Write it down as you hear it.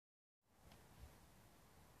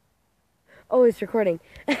Oh, it's recording.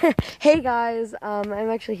 Hey guys, I'm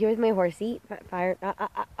actually here with my horsey. Fire. Where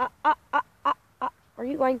are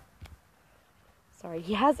you going? Sorry,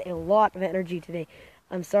 he has a lot of energy today.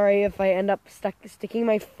 I'm sorry if I end up sticking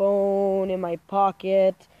my phone in my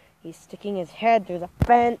pocket. He's sticking his head through the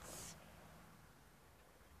fence.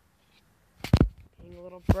 Being a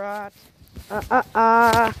little brat.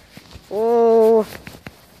 Oh.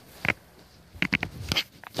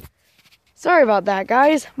 Sorry about that,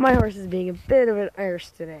 guys. My horse is being a bit of an arse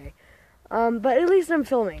today. But at least I'm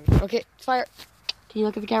filming. Okay, fire. Can you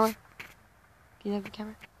look at the camera? Can you look at the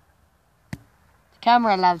camera? The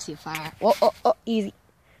camera loves you, fire. Oh, easy.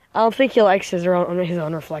 I don't think he likes his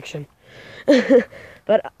own reflection.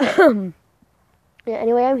 But, yeah,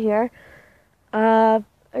 anyway, I'm here.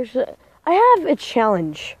 Actually, I have a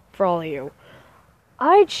challenge for all of you.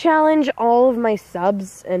 I challenge all of my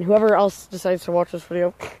subs, and whoever else decides to watch this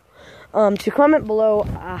video, to comment below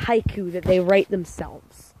a haiku that they write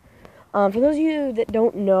themselves. For those of you that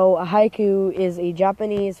don't know, a haiku is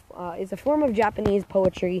a form of Japanese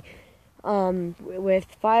poetry, with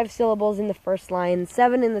 5 syllables in the first line,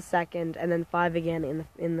 7 in the second, and then 5 again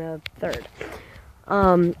in the third.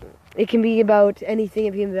 It can be about anything.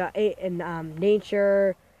 It can be about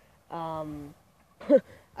nature. I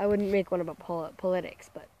wouldn't make one about politics,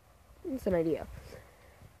 but it's an idea.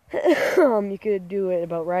 You could do it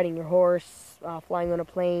about riding your horse, flying on a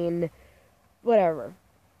plane, whatever.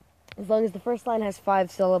 As long as the first line has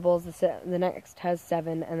 5 syllables, the next has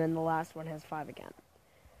 7, and then the last one has 5 again.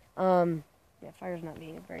 Yeah, Fire's not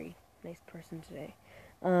being a very nice person today.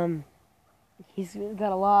 He's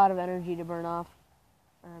got a lot of energy to burn off.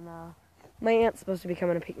 And, my aunt's supposed to be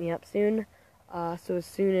coming to pick me up soon. So as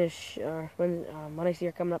soon as, when I see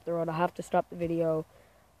her coming up the road, I'll have to stop the video.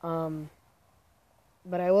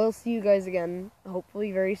 But I will see you guys again,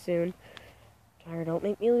 hopefully very soon. Tyler, don't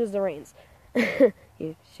make me lose the reins.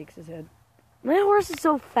 He shakes his head. My horse is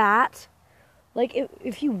so fat. Like,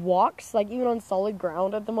 if he walks, like, even on solid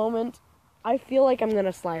ground at the moment, I feel like I'm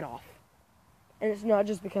gonna slide off. And it's not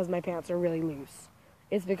just because my pants are really loose.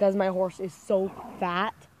 It's because my horse is so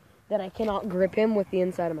fat that I cannot grip him with the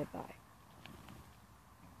inside of my thigh.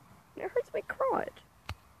 It hurts my crotch.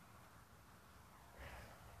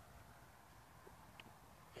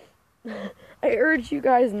 I urge you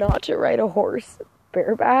guys not to ride a horse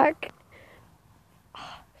bareback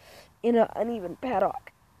in an uneven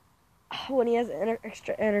paddock when he has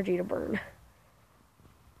extra energy to burn.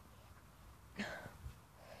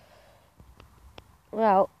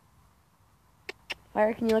 Well,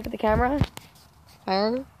 Fire, can you look at the camera?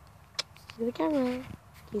 Fire, look at the camera. Can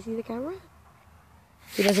you see the camera?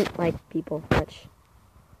 He doesn't like people much.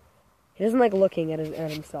 He doesn't like looking at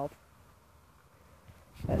himself.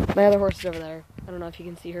 But my other horse is over there. I don't know if you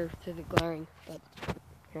can see her through the glaring, but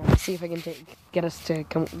here, let's see if I can get us to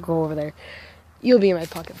go over there. You'll be in my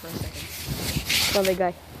pocket for a second. Come on, big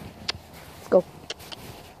guy. Let's go.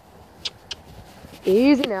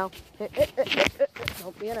 Easy now.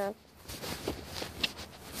 Don't be an ass.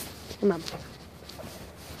 Come on.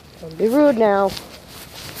 Don't be rude now.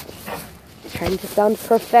 You're trying to sound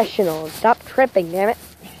professional. Stop tripping, damn it.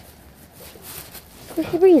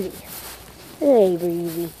 Hey, Breezy. Hey,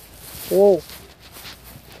 Breezy. Whoa.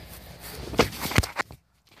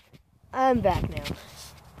 I'm back now.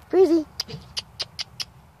 Breezy.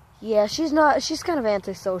 Yeah, she's kind of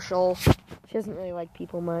antisocial. She doesn't really like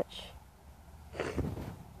people much.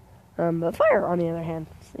 But Fire, on the other hand,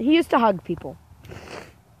 he used to hug people.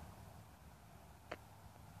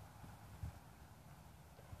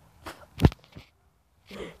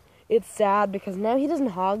 It's sad because now he doesn't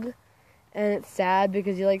hug. And it's sad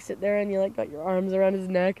because you like sit there and you like got your arms around his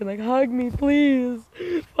neck and like, hug me, please.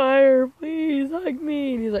 Fire, please, hug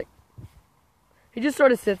me. And he's like, he just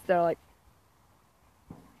sort of sits there like,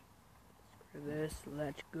 screw this,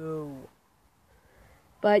 let's go.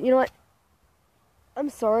 But you know what? I'm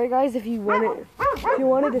sorry, guys, if you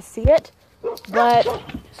wanted to see it, but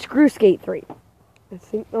screw Skate 3.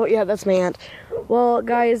 Oh yeah, that's my aunt. Well,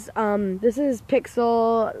 guys, this is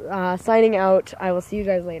Pixel signing out. I will see you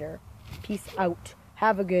guys later. Peace out.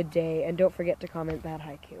 Have a good day, and don't forget to comment that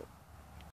haiku.